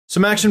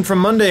Some action from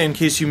Monday in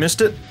case you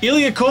missed it.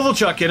 Ilya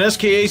Kovalchuk and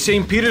SKA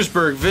St.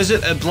 Petersburg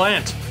visit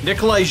Atlant.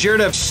 Nikolai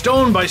Zherdev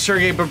stoned by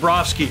Sergei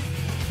Bobrovsky.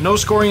 No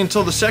scoring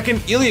until the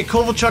second. Ilya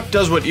Kovalchuk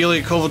does what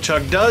Ilya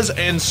Kovalchuk does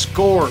and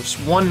scores.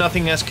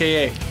 1-0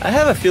 SKA. I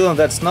have a feeling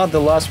that's not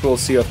the last we'll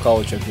see of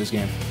Kovalchuk this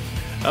game.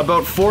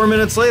 About 4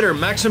 minutes later,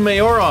 Maxim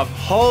Mayorov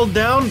hauled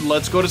down.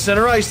 Let's go to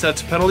center ice.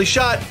 That's a penalty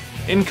shot.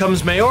 In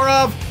comes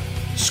Mayorov.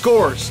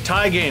 Scores.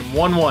 Tie game.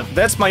 1-1.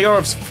 That's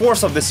Mayorov's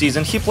fourth of the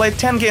season. He played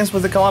 10 games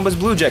with the Columbus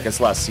Blue Jackets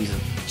last season.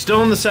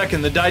 Still in the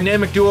second, the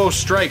dynamic duo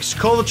strikes.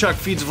 Kovalchuk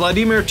feeds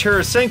Vladimir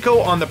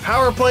Tarasenko on the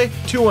power play.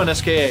 2-1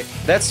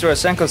 SKA. That's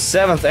Tarasenko's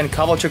 7th and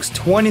Kovalchuk's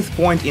 20th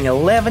point in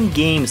 11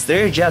 games.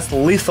 They're just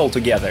lethal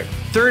together.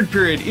 Third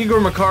period, Igor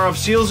Makarov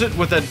seals it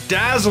with a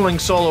dazzling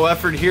solo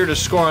effort here to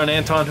score on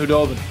Anton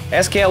Khudobin.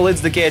 SKA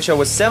leads the KHL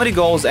with 70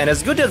 goals, and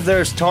as good as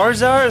their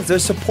stars are, their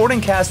supporting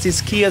cast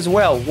is key as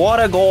well.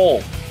 What a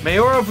goal!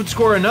 Mayorov would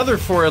score another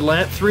for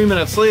Atlant 3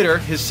 minutes later,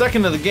 his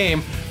second of the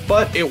game,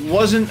 but it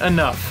wasn't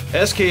enough.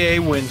 SKA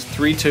wins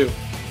 3-2.